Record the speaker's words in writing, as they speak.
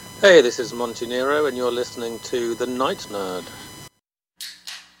Hey, this is Monty Nero, and you're listening to The Night Nerd.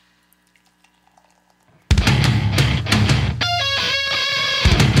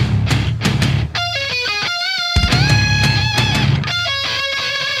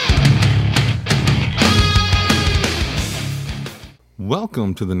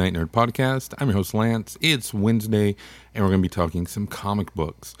 Welcome to the Night Nerd Podcast. I'm your host, Lance. It's Wednesday, and we're going to be talking some comic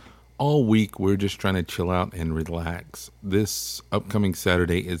books. All week, we're just trying to chill out and relax. This upcoming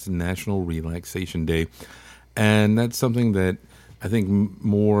Saturday is National Relaxation Day, and that's something that I think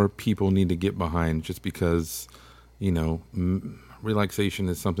more people need to get behind just because, relaxation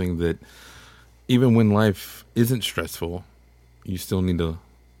is something that even when life isn't stressful, you still need to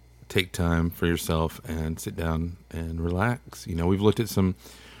take time for yourself and sit down and relax. We've looked at some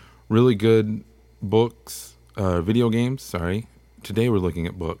really good books, video games, sorry. Today we're looking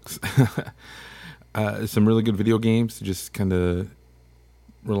at books. Some really good video games to just kind of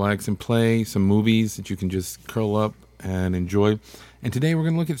relax and play. Some movies that you can just curl up and enjoy. And today we're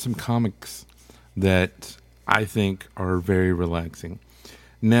going to look at some comics that I think are very relaxing.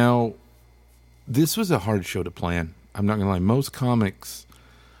 Now, this was a hard show to plan. I'm not going to lie. Most comics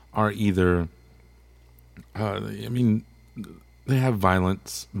are either, they have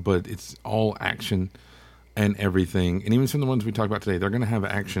violence, but it's all action and everything. And even some of the ones we talk about today, they're going to have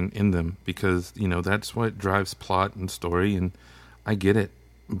action in them because, that's what drives plot and story, and I get it.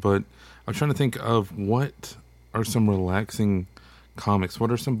 But I'm trying to think of what are some relaxing comics.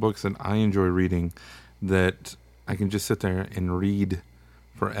 What are some books that I enjoy reading that I can just sit there and read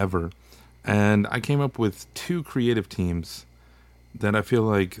forever? And I came up with two creative teams that I feel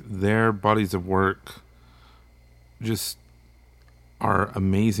like their bodies of work just are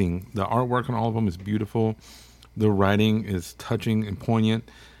amazing. The artwork on all of them is beautiful. The writing is touching and poignant.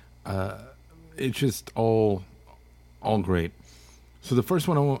 It's just all great. So the first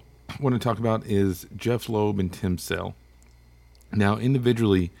one I want to talk about is Jeff Loeb and Tim Sale. Now,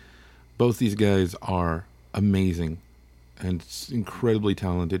 individually, both these guys are amazing and incredibly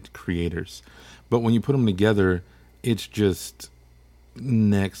talented creators. But when you put them together, it's just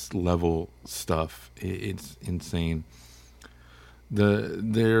next level stuff. It's insane.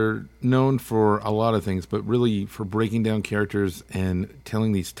 They're known for a lot of things, but really for breaking down characters and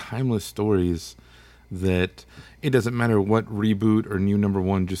telling these timeless stories that it doesn't matter what reboot or new number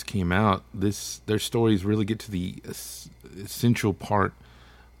one just came out. Their stories really get to the essential part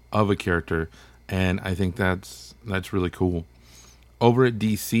of a character, and I think that's really cool. Over at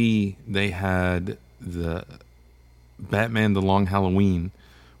DC, they had the Batman The Long Halloween,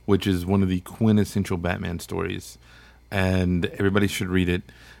 which is one of the quintessential Batman stories, and everybody should read it.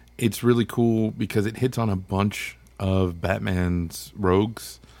 It's really cool because it hits on a bunch of Batman's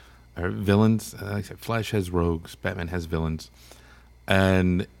rogues or villains. Like I said, Flash has rogues, Batman has villains,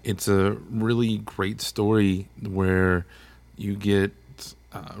 and it's a really great story where you get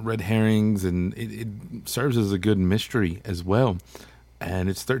red herrings, and it serves as a good mystery as well. And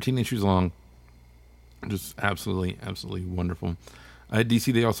it's 13 issues long. Just absolutely wonderful. At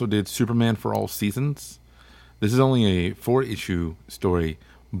DC, they also did Superman for All Seasons. This is only a 4-issue story,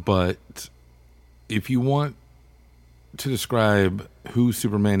 but if you want to describe who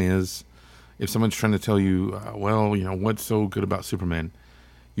Superman is, if someone's trying to tell you, what's so good about Superman,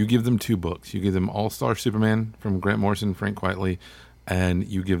 you give them 2 books. You give them All-Star Superman from Grant Morrison, Frank Quitely, and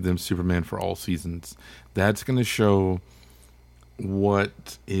you give them Superman for All Seasons. That's going to show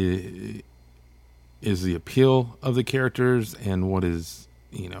what is the appeal of the characters and what is,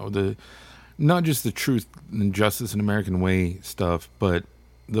 the not just the truth and justice and American way stuff, but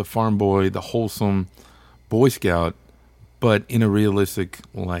the farm boy, the wholesome Boy Scout, but in a realistic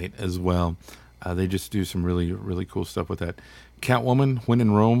light as well. They just do some really, really cool stuff with that. Catwoman, When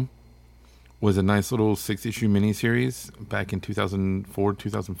in Rome, was a nice little 6-issue miniseries back in 2004,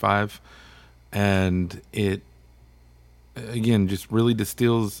 2005. And it, again, just really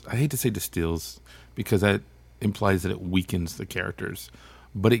distills, I hate to say distills, because that implies that it weakens the characters,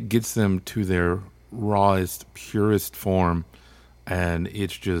 but it gets them to their rawest, purest form, and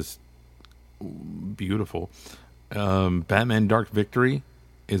it's just beautiful. Batman Dark Victory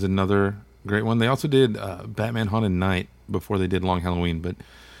is another great one. They also did Batman Haunted Night before they did Long Halloween, but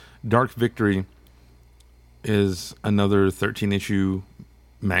Dark Victory is another 13-issue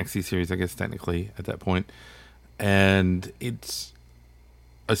maxi series, I guess technically at that point, and it's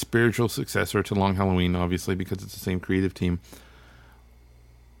a spiritual successor to Long Halloween, obviously, because it's the same creative team.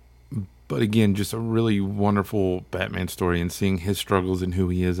 But again, just a really wonderful Batman story, and seeing his struggles and who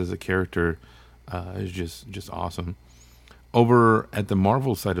he is as a character is just awesome. Over at the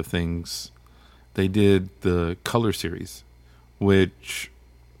Marvel side of things, they did the Color series, which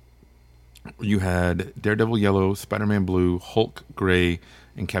you had Daredevil yellow, Spider-Man blue, Hulk gray,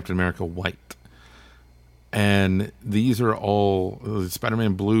 and Captain America white. And these are all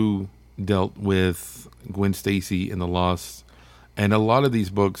Spider-Man blue dealt with Gwen Stacy and the loss, and a lot of these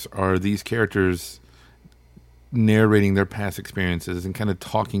books are these characters narrating their past experiences and kind of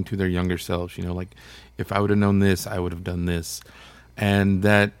talking to their younger selves. You know, like, if I would have known this, I would have done this, and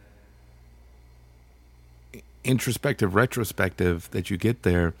that introspective, retrospective that you get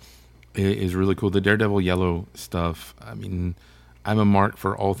there is really cool. The Daredevil yellow stuff. I mean, I'm a mark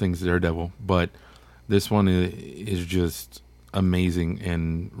for all things Daredevil, but this one is just amazing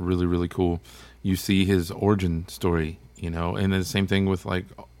and really, really cool. You see his origin story, you know, and the same thing with like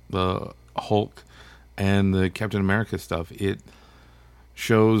the Hulk and the Captain America stuff. It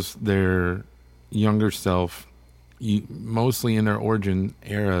shows their younger self, mostly in their origin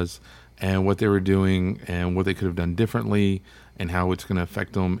eras, and what they were doing and what they could have done differently and how it's going to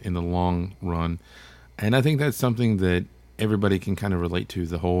affect them in the long run. And I think that's something that everybody can kind of relate to.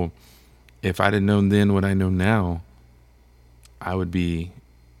 The whole, if I'd have known then what I know now, I would be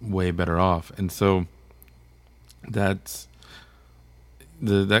way better off. And so that's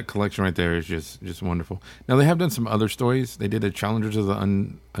that collection right there is just wonderful. Now, they have done some other stories. They did a Challengers of the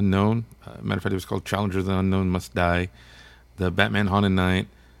Unknown. Matter of fact, it was called Challengers of the Unknown Must Die. The Batman Haunted Knight.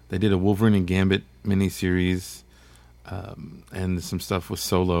 They did a Wolverine and Gambit miniseries, and some stuff with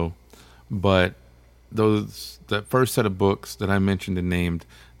Solo. But that first set of books that I mentioned and named,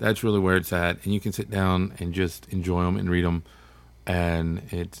 that's really where it's at. And you can sit down and just enjoy them and read them, and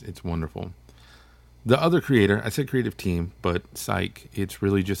it's wonderful. The other creator, I said creative team, but psych, it's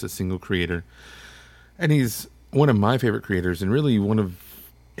really just a single creator. And he's one of my favorite creators, and really one of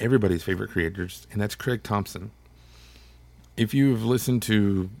everybody's favorite creators, and that's Craig Thompson. If you've listened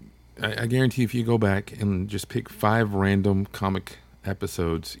to, I guarantee if you go back and just pick 5 random comic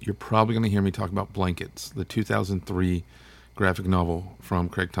episodes, you're probably going to hear me talk about Blankets, the 2003 graphic novel from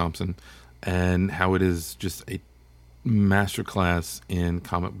Craig Thompson, and how it is just a masterclass in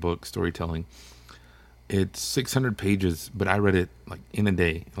comic book storytelling. It's 600 pages, but I read it like in a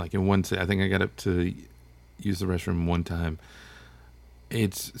day, like in one. I think I got up to use the restroom one time.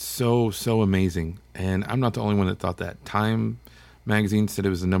 It's so amazing, and I'm not the only one that thought that. Time magazine said it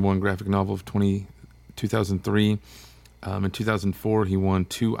was the number 1 graphic novel of 2003. In 2004, he won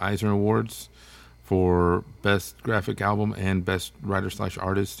 2 Eisner Awards for Best Graphic Album and Best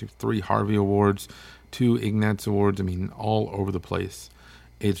Writer/Artist, 3 Harvey Awards, 2 Ignatz Awards. I mean, all over the place.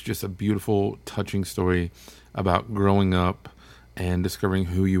 It's just a beautiful, touching story about growing up and discovering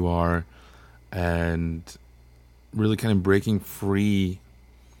who you are and really kind of breaking free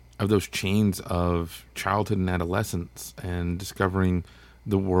of those chains of childhood and adolescence and discovering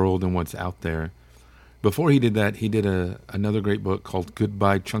the world and what's out there. Before he did that, he did another great book called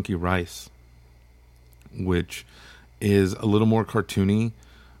Goodbye Chunky Rice, which is a little more cartoony,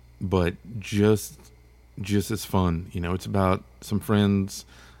 but just as fun. You know, it's about some friends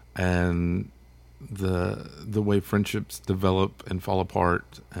and the way friendships develop and fall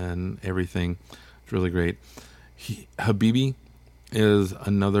apart and everything. It's really great. Habibi is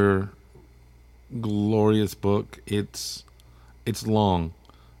another glorious book. It's long.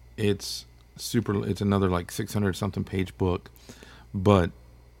 It's another like 600 something page book, but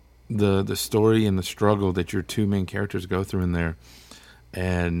the story and the struggle that your 2 main characters go through in there,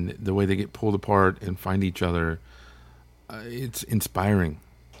 and the way they get pulled apart and find each other, it's inspiring,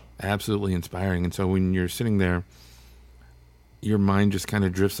 absolutely inspiring. And so when you're sitting there, your mind just kind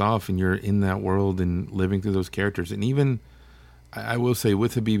of drifts off, and you're in that world and living through those characters. And even, I will say,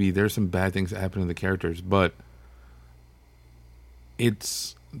 with Habibi, there's some bad things that happen to the characters, but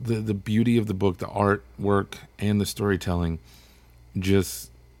it's the beauty of the book, the artwork, and the storytelling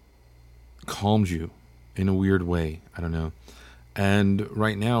just calms you in a weird way. I don't know. And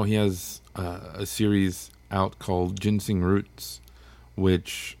right now he has a series out called Ginseng Roots,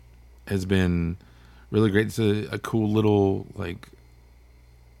 which has been really great. It's a cool little like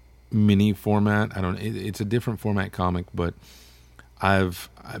mini format. It's a different format comic, but I've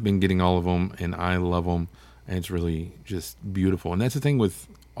been getting all of them, and I love them, and it's really just beautiful. And that's the thing with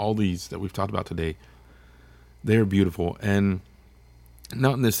all these that we've talked about today. They're beautiful, and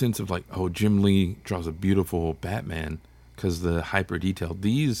not in the sense of like, oh, Jim Lee draws a beautiful Batman because the hyper detailed.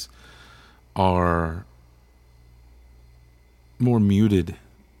 These are more muted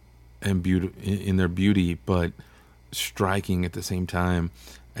and in their beauty, but striking at the same time.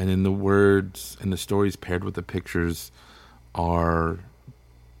 And then the words and the stories paired with the pictures are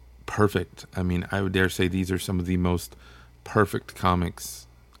perfect. I mean, I would dare say these are some of the most perfect comics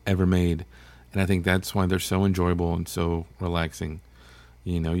ever made. And I think that's why they're so enjoyable and so relaxing.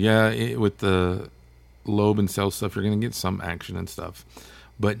 With the lobe and cell stuff, you're going to get some action and stuff,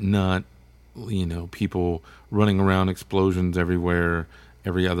 but not, people running around, explosions everywhere,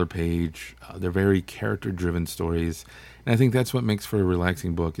 every other page. They're very character-driven stories, and I think that's what makes for a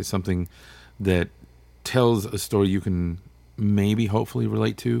relaxing book, is something that tells a story you can maybe hopefully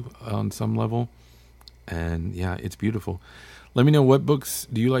relate to on some level. And yeah, it's beautiful. Let me know, what books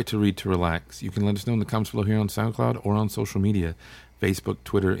do you like to read to relax? You can let us know in the comments below here on SoundCloud or on social media. Facebook,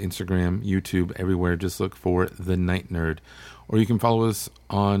 Twitter, Instagram, YouTube, everywhere. Just look for The Night Nerd. Or you can follow us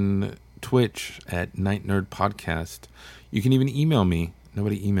on Twitch at Night Nerd Podcast. You can even email me.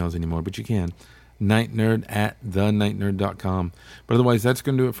 Nobody emails anymore, but you can. nightnerd@thenightnerd.com. But otherwise, that's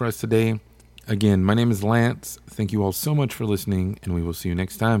going to do it for us today. Again, my name is Lance. Thank you all so much for listening, and we will see you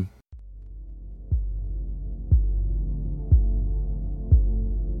next time.